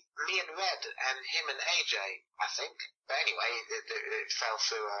me and Red, and him and AJ, I think. But anyway, it fell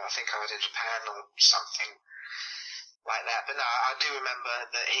through. I think I was in Japan or something like that. But no, I do remember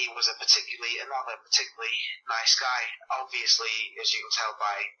that he was another particularly nice guy. Obviously, as you can tell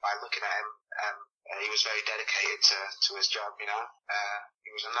by looking at him, he was very dedicated to his job,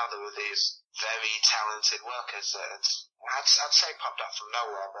 He was another of these very talented workers that I'd say popped up from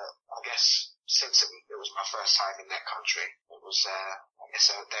nowhere, but I guess since it was my first time in that country, it was, I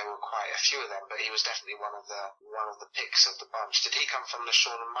guess there were quite a few of them, but he was definitely one of the picks of the bunch. Did he come from the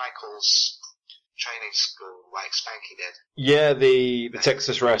Shawn Michaels training school like Spanky did? Yeah, the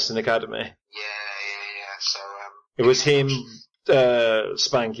Texas Wrestling Academy. Yeah. So, it was him,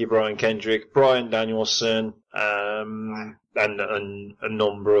 Spanky, Brian Kendrick, Bryan Danielson, and a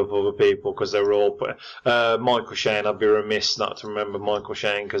number of other people, because they were all Michael Shane. I'd be remiss not to remember Michael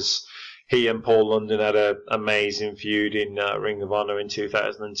Shane, because he and Paul London had an amazing feud in Ring of Honor in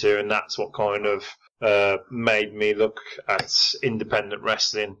 2002, and that's what kind of made me look at independent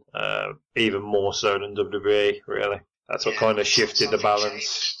wrestling even more so than WWE, really. That's what kind of shifted the balance.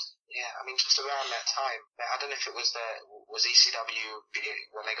 Changed. Yeah, I mean, just around that time, I don't know if it was was ECW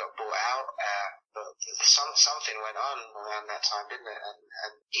when they got bought out, but something went on around that time, didn't it?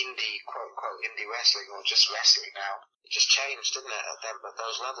 And indie, quote unquote, indie wrestling, or just wrestling now, it just changed, didn't it? At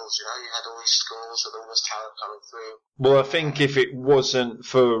those levels, you know, you had all these schools with all this talent coming through. Well, I think if it wasn't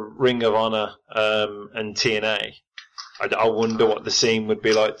for Ring of Honor and TNA, I wonder what the scene would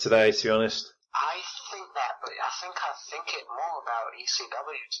be like today, to be honest. I think that, but I think it more about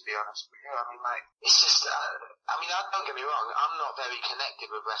ECW, to be honest with you. I mean, like, it's just, don't get me wrong, I'm not very connected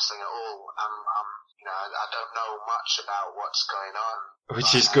with wrestling at all. You know, I don't know much about what's going on.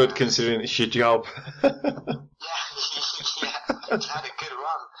 Which is good, considering it's your job. Yeah, I had a good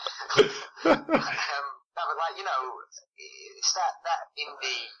run. But like, you know, it's that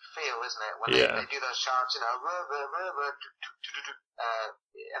indie feel, isn't it? When they do those chants, you know,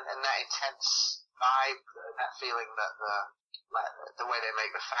 and that intense vibe, that feeling that the way they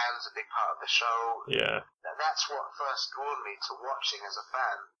make the fans a big part of the show. Yeah. That's what first drawn me to watching as a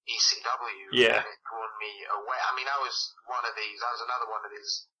fan, ECW. Yeah. And it drawn me away. I mean, I was another one of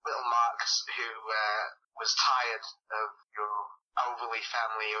these little marks who was tired of your overly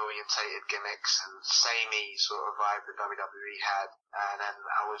family-orientated gimmicks and samey sort of vibe that WWE had. And then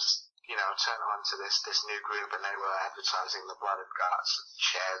I was, you know, turned on to this new group, and they were advertising the blood and guts and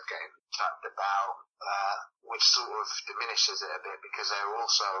chairs getting tucked about, which sort of diminishes it a bit, because they were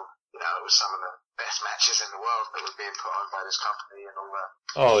also, you know, it was some of the best matches in the world that were being put on by this company, and all that.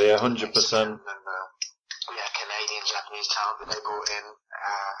 Oh yeah, 100%. And Canadian, Japanese talent that they brought in.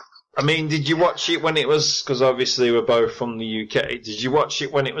 I mean, did you watch it when it was, because obviously we're both from the UK, did you watch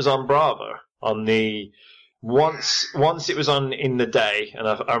it when it was on Bravo? On the, once it was on in the day, and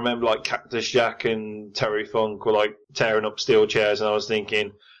I remember like Cactus Jack and Terry Funk were like tearing up steel chairs, and I was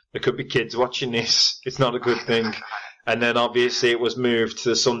thinking, there could be kids watching this, it's not a good thing. And then obviously it was moved to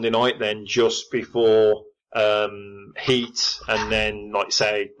the Sunday night then, just before Heat, and then like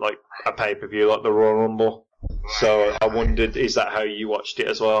say like a pay-per-view like the Royal Rumble. So I wondered, is that how you watched it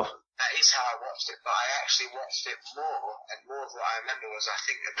as well? That is how I watched it, but I actually watched it more, and more of what I remember was, I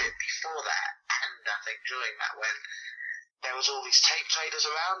think, a bit before that, and I think during that, when there was all these tape traders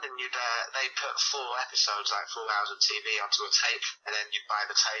around, and they put 4 episodes, like 4 hours of TV onto a tape, and then you'd buy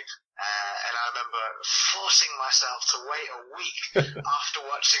the tape. And I remember forcing myself to wait a week after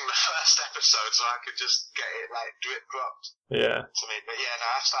watching the first episode so I could just get it like drip dropped to me. But yeah,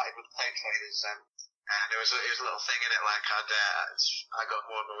 no, I started with the tape traders, and there was a little thing in it, like I got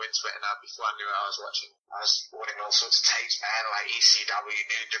more and more into it, and before I knew it, I was ordering all sorts of tapes, man, like ECW,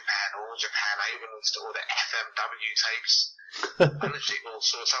 New Japan, All Japan. I even used to order FMW tapes. I literally all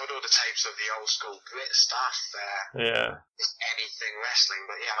sorts. I would order tapes of the old school Brit stuff, just anything wrestling.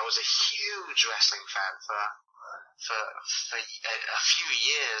 But yeah, I was a huge wrestling fan for a few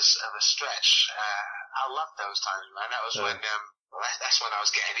years of a stretch. I loved those times, man. That was when that's when I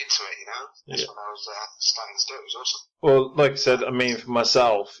was getting into it, you know. That's when I was starting to do it. It was awesome. Well, like I said, I mean, for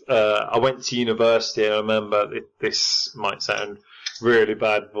myself, I went to university. I remember this might sound really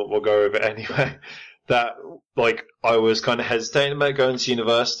bad, but we'll go over it anyway. That, like, I was kind of hesitating about going to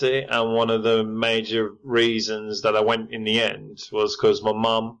university, and one of the major reasons that I went in the end was because my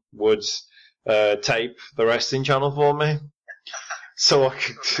mum would tape the wrestling channel for me, so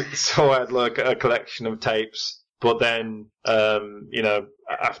I had like a collection of tapes. But then, you know,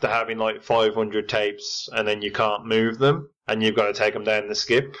 after having like 500 tapes, and then you can't move them, and you've got to take them down the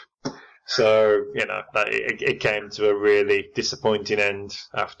skip. So, you know, it came to a really disappointing end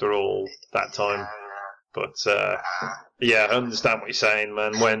after all that time. But, yeah, I understand what you're saying,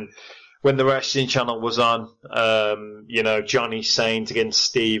 man. When the wrestling channel was on, you know, Johnny Saint against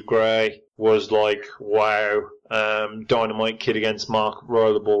Steve Gray was like, wow. Dynamite Kid against Mark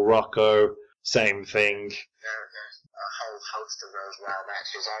Rollerball Rocco, same thing. A whole host of those WoW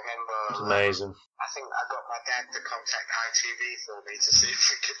matches. I remember. It was amazing. I think I got my dad to contact ITV for me to see if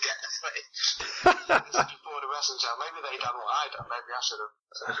we could get the footage. This is before the wrestling channel. Maybe they done what I done. Maybe I should have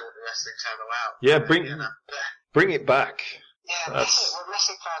brought the wrestling channel out. Yeah, bring it back. Yeah, that's it. When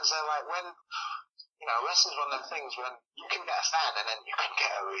wrestling fans, they're like, you know, wrestling's one of them things when you can get a fan and then you can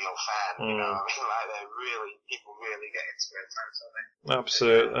get a real fan. You know what I mean? Like, people really get into it, don't they?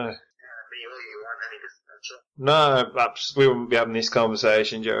 Absolutely. Me or you aren't any different. No, we wouldn't be having this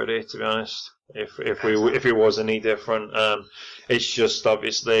conversation, Jody, to be honest, if it was any different. It's just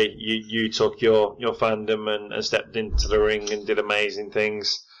obviously you took your fandom and stepped into the ring and did amazing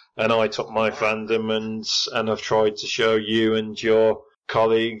things, and I took my fandom and I've tried to show you and your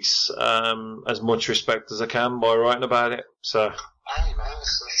colleagues as much respect as I can by writing about it. So hey man,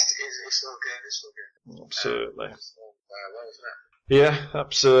 it's all good. It's all good. Absolutely. Yeah,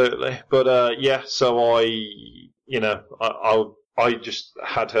 absolutely. But, yeah, so I just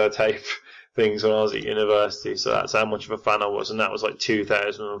had her tape things when I was at university, so that's how much of a fan I was, and that was like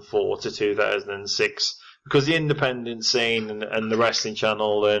 2004 to 2006, because the independent scene and the wrestling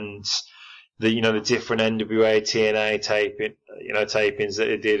channel and the different NWA, TNA tapings that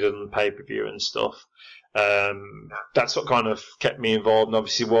they did on pay-per-view and stuff. That's what kind of kept me involved, and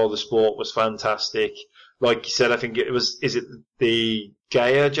obviously World of Sport was fantastic. Like you said, I think is it the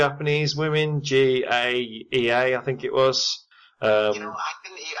Gaia Japanese Women, GAEA, I think it was. That's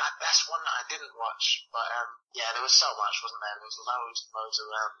one that I didn't watch, but there was so much, wasn't there? There was loads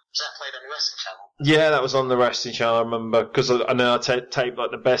around. Was that played on the Wrestling Channel? Yeah, that was on the Wrestling Channel, I remember, because I know I taped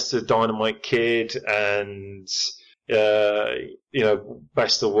like the best of Dynamite Kid and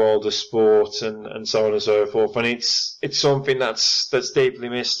best of World of Sport and so on and so forth. And it's something that's deeply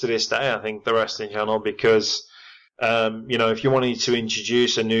missed to this day, I think, the Wrestling Channel, because if you wanted to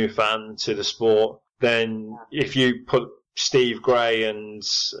introduce a new fan to the sport, then if you put Steve Gray and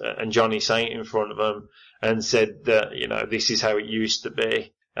Johnny Saint in front of them and said that, this is how it used to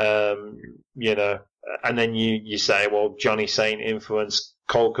be, and then you say, well, Johnny Saint influenced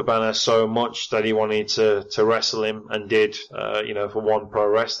Colt Cabana so much that he wanted to wrestle him and did, for One Pro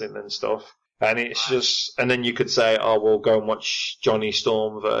Wrestling and stuff. And it's just, and then you could say, oh, well, go and watch Johnny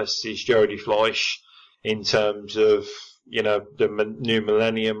Storm versus Jody Fleisch in terms of, the new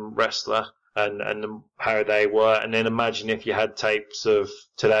Millennium Wrestler and how they were. And then imagine if you had tapes of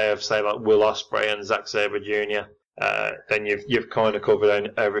today of, say, like Will Ospreay and Zack Sabre Jr., then you've kind of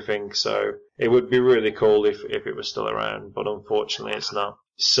covered everything. So it would be really cool if it was still around, but unfortunately it's not.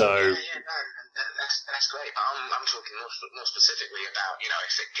 So that's great. But I'm talking more specifically about if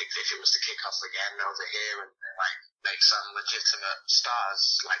it was to kick off again over here and like make some legitimate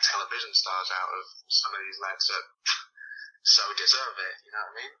stars, like television stars, out of some of these lads that so deserve it. You know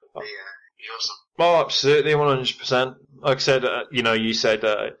what I mean? It'd be awesome. Oh, absolutely, 100%. Like I said, you said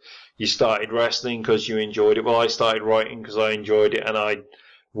you started wrestling because you enjoyed it. Well, I started writing because I enjoyed it, and I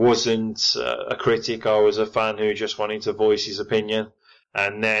wasn't a critic. I was a fan who just wanted to voice his opinion.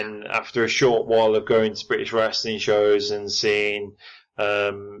 And then after a short while of going to British wrestling shows and seeing,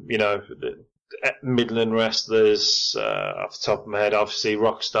 the Midland wrestlers, off the top of my head, obviously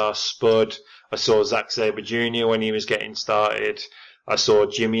Rockstar Spud. I saw Zack Sabre Jr. when he was getting started. I saw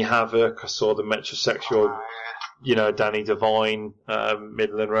Jimmy Havoc. I saw the metrosexual, Danny Devine,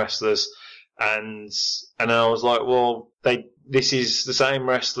 Midland wrestlers. And I was like, well, this is the same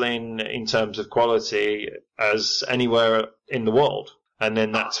wrestling in terms of quality as anywhere in the world. And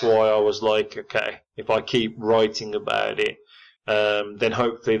then that's why I was like, okay, if I keep writing about it, then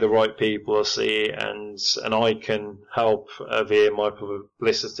hopefully the right people will see it, and I can help via my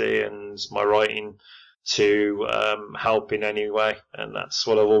publicity and my writing to help in any way. And that's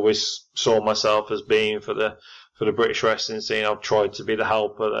what I've always saw myself as being for the British wrestling scene. I've tried to be the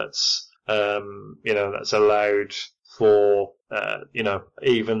helper that's that's allowed for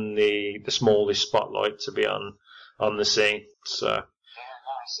even the smallest spotlight to be on the scene. So.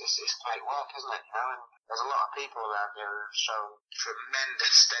 It's great work, isn't it? And there's a lot of people around here who have shown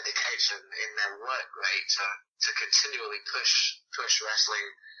tremendous dedication in their work rate to continually push wrestling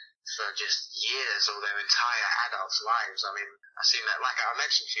for just years or their entire adult lives. I mean, I've seen that, like I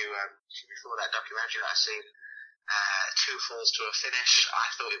mentioned to you before, that documentary that I've seen, Two Falls to a Finish. I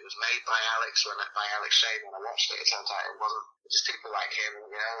thought it was made by Alex Shane when I watched it. It turns out it wasn't. Just people like him,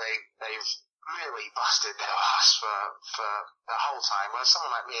 they've really busted their ass for the whole time. Whereas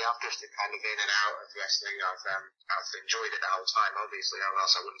someone like me, I've drifted kind of in and out of wrestling. I've enjoyed it the whole time, obviously, or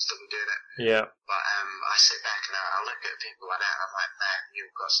else I wouldn't still be doing it. Yeah. But I sit back and I look at people like that and I'm like, man,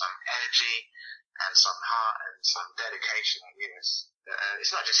 you've got some energy and some heart and some dedication.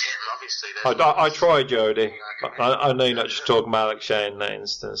 It's not just him, obviously. I tried, Jody. I know you're not just talking about Alex Shane in that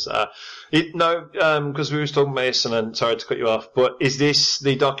instance. Because we was talking about this, and I'm sorry to cut you off, but is this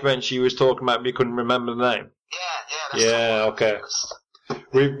the documentary you was talking about but you couldn't remember the name? Yeah, okay.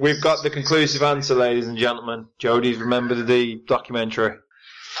 We've got the conclusive answer, ladies and gentlemen. Jody's remembered the documentary.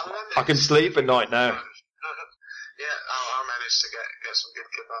 I can sleep at night now. Yeah, I managed to get some good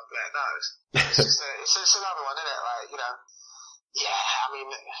kebab there. No, it's another one, isn't it? Like, yeah, I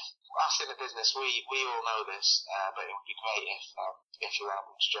mean, us in the business, we all know this, but it would be great if your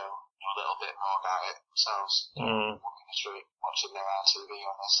average Joe knew a little bit more about it themselves. Walking the street, watching their TV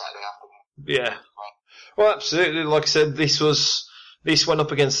on a Saturday afternoon. Yeah. Well, absolutely. Like I said, this went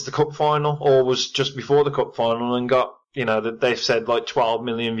up against the cup final, or was just before the cup final, and got, they've said like 12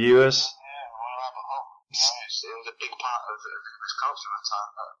 million viewers. Yeah, well, it was a big part of this culture at the time.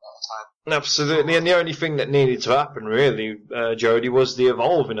 Absolutely, and the only thing that needed to happen, really, Jody, was the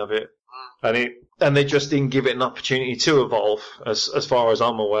evolving of it. And And they just didn't give it an opportunity to evolve, as far as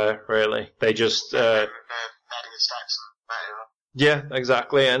I'm aware, really. They just... yeah,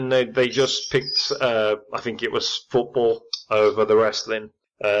 exactly. And they just picked, I think it was football over the wrestling.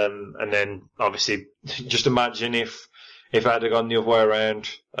 And then, obviously, just imagine if it had gone the other way around,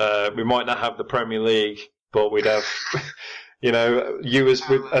 we might not have the Premier League, but we'd have... You know, you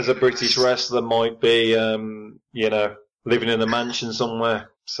as a British wrestler might be, you know, living in a mansion somewhere.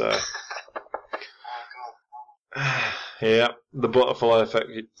 So, yeah, the butterfly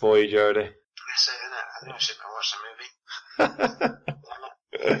effect for you, Jody. That's it, innit? I should watch the movie.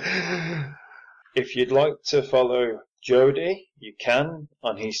 If you'd like to follow Jody, you can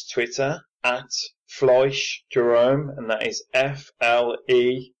on his Twitter at Fleisch Jerome, and that is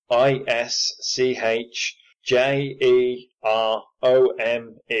FLEISCHJEROME.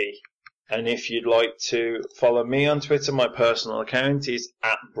 And if you'd like to follow me on Twitter, my personal account is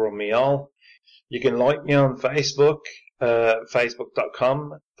at Brummial. You can like me on Facebook,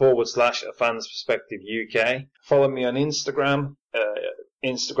 facebook.com/fansperspectiveuk. Follow me on Instagram,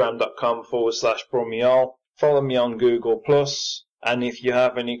 instagram.com/Brummial. Follow me on Google+. And if you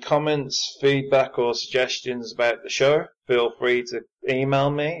have any comments, feedback or suggestions about the show, feel free to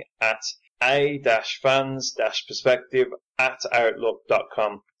email me at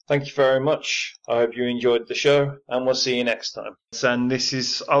a-fans-perspective@outlook.com. Thank you very much. I hope you enjoyed the show, and we'll see you next time. And this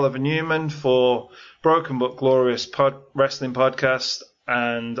is Oliver Newman for Broken But Glorious Wrestling Podcast,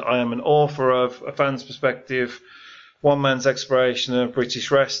 and I am an author of A Fan's Perspective, One Man's Exploration of British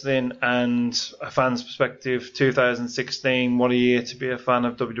Wrestling, and A Fan's Perspective 2016, What a Year to be a Fan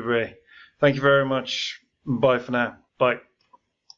of WWE. Thank you very much. Bye for now. Bye.